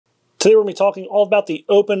Today we're going to be talking all about the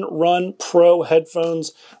OpenRun Pro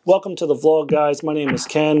headphones. Welcome to the vlog, guys. My name is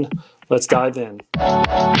Ken. Let's dive in.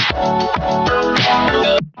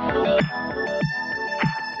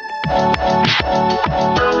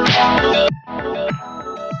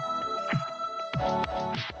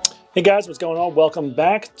 Hey guys, what's going on? Welcome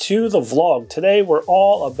back to the vlog. Today we're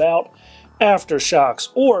all about Aftershokz,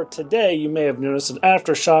 or today you may have noticed that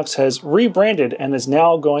Aftershokz has rebranded and is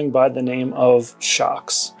now going by the name of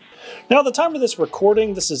Shokz. Now, at the time of this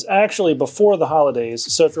recording, this is actually before the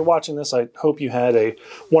holidays, so if you're watching this, I hope you had a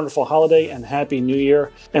wonderful holiday and Happy New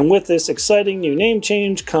Year. And with this exciting new name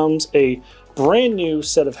change comes a brand new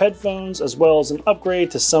set of headphones, as well as an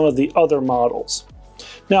upgrade to some of the other models.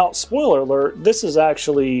 Now, spoiler alert, this is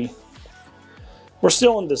actually... we're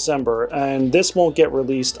still in December, and this won't get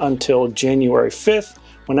released until January 5th,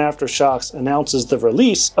 when Aftershokz announces the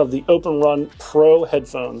release of the OpenRun Pro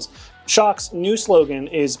headphones. Shoksz's new slogan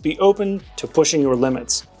is "Be open to pushing your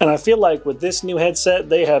limits." And I feel like with this new headset,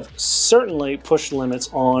 they have certainly pushed limits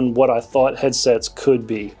on what I thought headsets could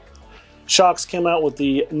be. Shokz came out with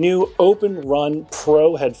the new OpenRun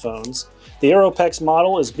Pro headphones. The AeroPex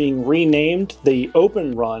model is being renamed the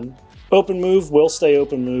OpenRun. OpenMove will stay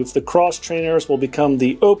OpenMove. The cross trainers will become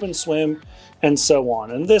the OpenSwim, and so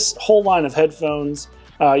on. And this whole line of headphones,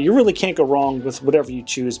 you really can't go wrong with whatever you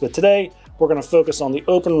choose. But today, we're going to focus on the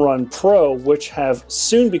OpenRun Pro, which have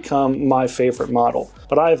soon become my favorite model.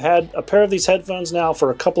 But I've had a pair of these headphones now for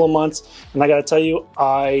a couple of months, and I got to tell you,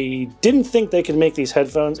 I didn't think they could make these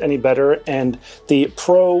headphones any better, and the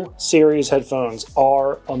Pro Series headphones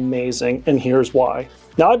are amazing, and here's why.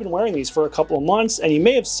 Now, I've been wearing these for a couple of months, and you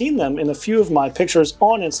may have seen them in a few of my pictures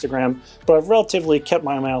on Instagram, but I've relatively kept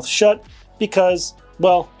my mouth shut because,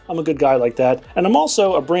 well, I'm a good guy like that, and I'm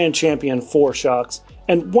also a brand champion for Shokz,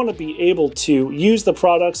 and want to be able to use the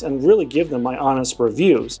products and really give them my honest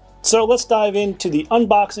reviews. So let's dive into the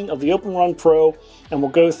unboxing of the OpenRun Pro, and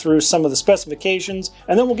we'll go through some of the specifications,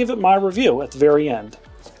 and then we'll give it my review at the very end.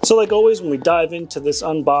 So like always, when we dive into this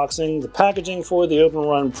unboxing, the packaging for the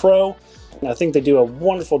OpenRun Pro, I think they do a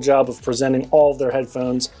wonderful job of presenting all of their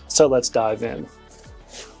headphones, so let's dive in.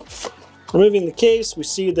 Removing the case, we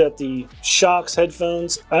see that the Shokz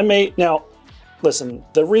headphones, now, listen,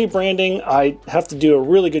 the rebranding, I have to do a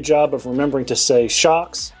really good job of remembering to say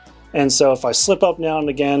Shokz, and so if I slip up now and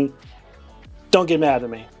again, don't get mad at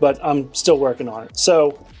me, but I'm still working on it.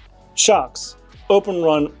 So, Shokz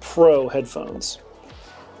OpenRun Pro headphones.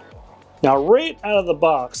 Now, right out of the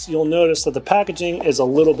box, you'll notice that the packaging is a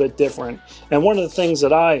little bit different. And one of the things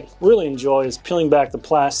that I really enjoy is peeling back the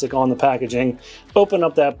plastic on the packaging, open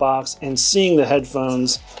up that box, and seeing the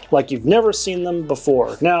headphones like you've never seen them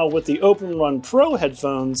before. Now, with the OpenRun Pro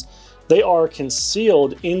headphones, they are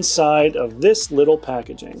concealed inside of this little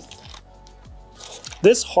packaging.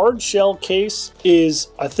 This hard shell case is,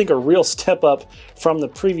 I think, a real step up from the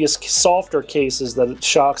previous softer cases that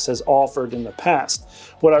Shokz has offered in the past.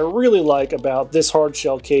 What I really like about this hard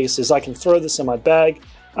shell case is I can throw this in my bag.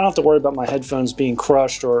 I don't have to worry about my headphones being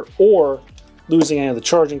crushed or losing any of the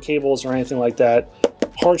charging cables or anything like that.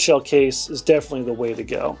 Hard shell case is definitely the way to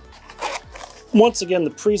go. Once again,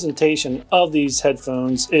 the presentation of these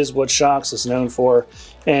headphones is what Shokz is known for.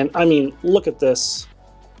 And I mean, look at this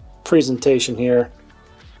presentation here.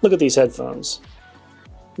 Look at these headphones.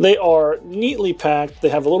 They are neatly packed. They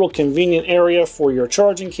have a little convenient area for your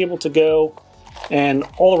charging cable to go. And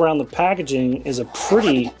all around the packaging is a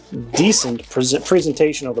pretty decent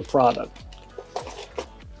presentation of the product.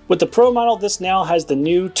 With the Pro model, this now has the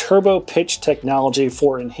new turbo pitch technology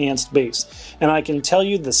for enhanced bass. And I can tell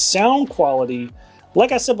you the sound quality,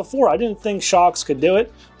 like I said before, I didn't think Shokz could do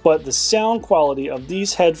it, but the sound quality of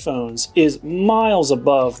these headphones is miles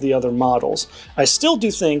above the other models. I still do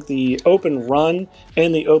think the OpenRun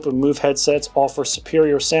and the OpenMove headsets offer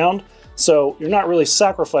superior sound, so you're not really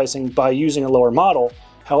sacrificing by using a lower model.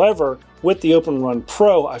 However, with the OpenRun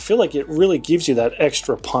Pro, I feel like it really gives you that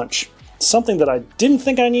extra punch. Something that I didn't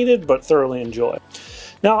think I needed, but thoroughly enjoy.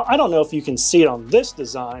 Now, I don't know if you can see it on this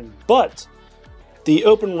design, but the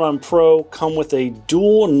OpenRun Pro come with a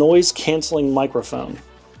dual noise canceling microphone,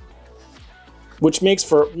 which makes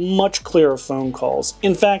for much clearer phone calls.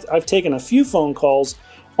 In fact, I've taken a few phone calls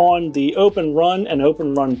on the OpenRun and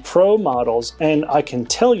OpenRun Pro models, and I can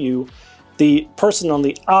tell you the person on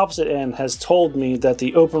the opposite end has told me that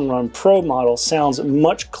the OpenRun Pro model sounds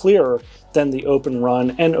much clearer than the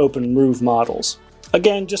OpenRun and OpenMove models.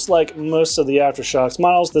 Again, just like most of the Aftershokz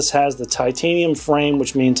models, this has the titanium frame,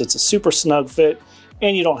 which means it's a super snug fit,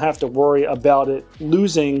 and you don't have to worry about it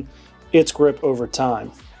losing its grip over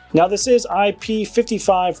time. Now, this is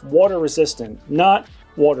IP55 water resistant, not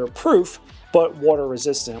waterproof, but water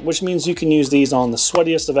resistant, which means you can use these on the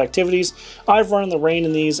sweatiest of activities. I've run in the rain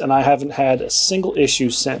in these and I haven't had a single issue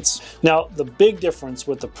since. Now, the big difference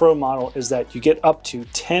with the Pro model is that you get up to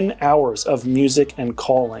 10 hours of music and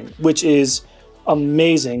calling, which is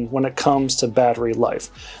amazing when it comes to battery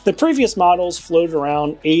life. The previous models floated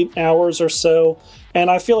around 8 hours or so, and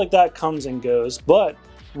I feel like that comes and goes, but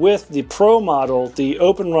with the Pro model, the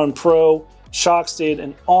OpenRun Pro, Shokz did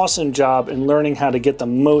an awesome job in learning how to get the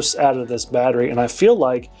most out of this battery, and I feel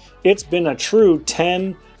like it's been a true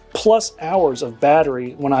 10 plus hours of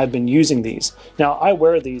battery when I've been using these. Now, I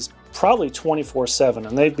wear these probably 24/7,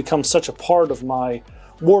 and they've become such a part of my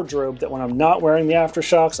wardrobe that when I'm not wearing the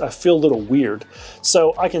Aftershokz, I feel a little weird.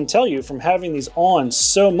 So I can tell you from having these on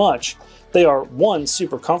so much, they are, one,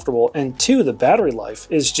 super comfortable, and two, the battery life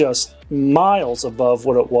is just miles above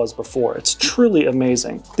what it was before. It's truly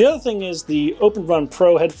amazing. The other thing is the OpenRun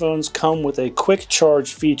Pro headphones come with a quick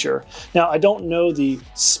charge feature. Now, I don't know the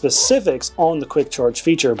specifics on the quick charge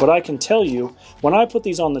feature, but I can tell you when I put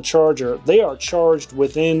these on the charger, they are charged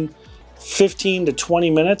within 15 to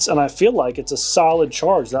 20 minutes, and I feel like it's a solid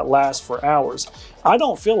charge that lasts for hours. I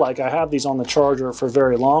don't feel like I have these on the charger for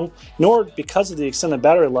very long, nor because of the extended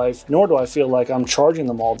battery life, nor do I feel like I'm charging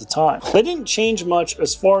them all the time. They didn't change much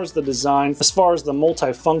as far as the design, as far as the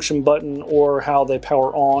multi-function button or how they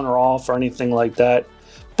power on or off or anything like that.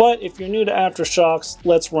 But if you're new to Aftershokz,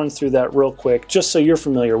 let's run through that real quick, just so you're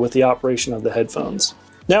familiar with the operation of the headphones.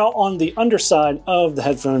 Now, on the underside of the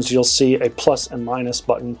headphones, you'll see a plus and minus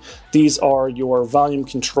button. These are your volume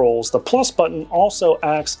controls. The plus button also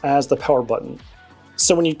acts as the power button.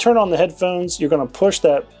 So when you turn on the headphones, you're going to push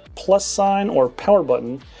that plus sign or power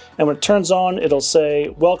button, and when it turns on, it'll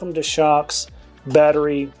say, "Welcome to Shokz,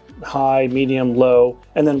 battery, high, medium, low,"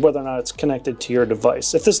 and then whether or not it's connected to your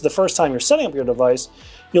device. If this is the first time you're setting up your device,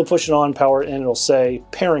 you'll push it on, power, and it'll say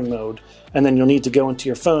pairing mode, and then you'll need to go into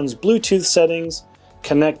your phone's Bluetooth settings,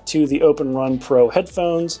 connect to the OpenRun Pro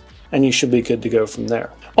headphones, and you should be good to go from there.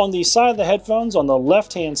 On the side of the headphones, on the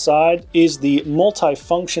left-hand side, is the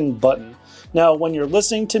multi-function button. Now, when you're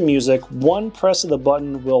listening to music, one press of the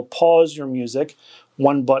button will pause your music.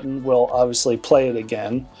 One button will obviously play it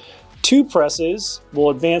again. 2 presses will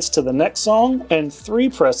advance to the next song, and 3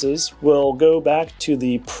 presses will go back to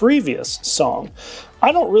the previous song.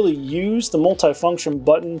 I don't really use the multifunction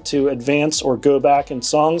button to advance or go back in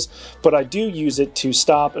songs, but I do use it to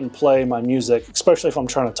stop and play my music, especially if I'm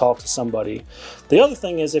trying to talk to somebody. The other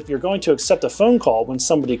thing is, if you're going to accept a phone call when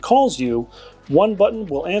somebody calls you, one button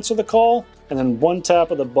will answer the call, and then one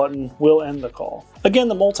tap of the button will end the call. Again,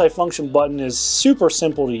 the multifunction button is super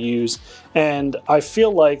simple to use, and I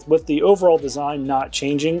feel like with the overall design not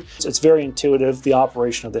changing, it's very intuitive, the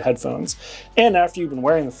operation of the headphones. And after you've been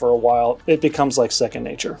wearing them for a while, it becomes like second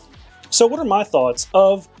nature. So what are my thoughts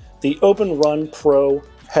of the OpenRun Pro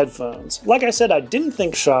headphones? Like I said, I didn't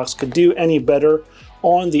think Shokz could do any better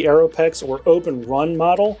on the Aeropex or OpenRun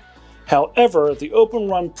model. However, the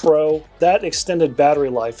OpenRun Pro, that extended battery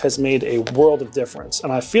life has made a world of difference,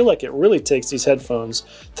 and I feel like it really takes these headphones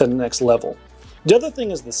to the next level. The other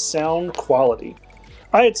thing is the sound quality.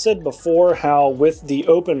 I had said before how with the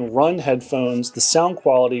OpenRun headphones, the sound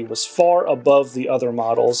quality was far above the other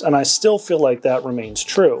models, and I still feel like that remains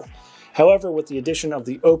true. However, with the addition of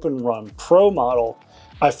the OpenRun Pro model,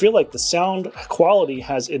 I feel like the sound quality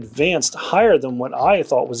has advanced higher than what I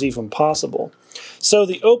thought was even possible. So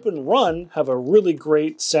the OpenRun have a really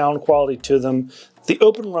great sound quality to them. The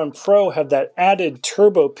OpenRun Pro have that added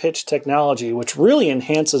turbo pitch technology, which really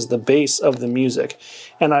enhances the bass of the music.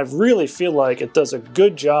 And I really feel like it does a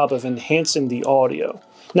good job of enhancing the audio.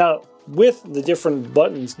 Now, with the different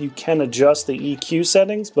buttons, you can adjust the EQ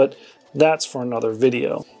settings, but that's for another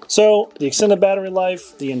video. So the extended battery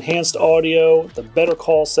life, the enhanced audio, the better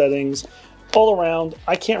call settings, all around,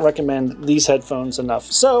 I can't recommend these headphones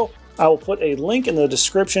enough. So I will put a link in the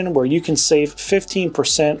description where you can save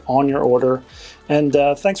 15% on your order. And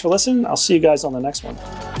thanks for listening. I'll see you guys on the next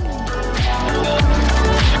one.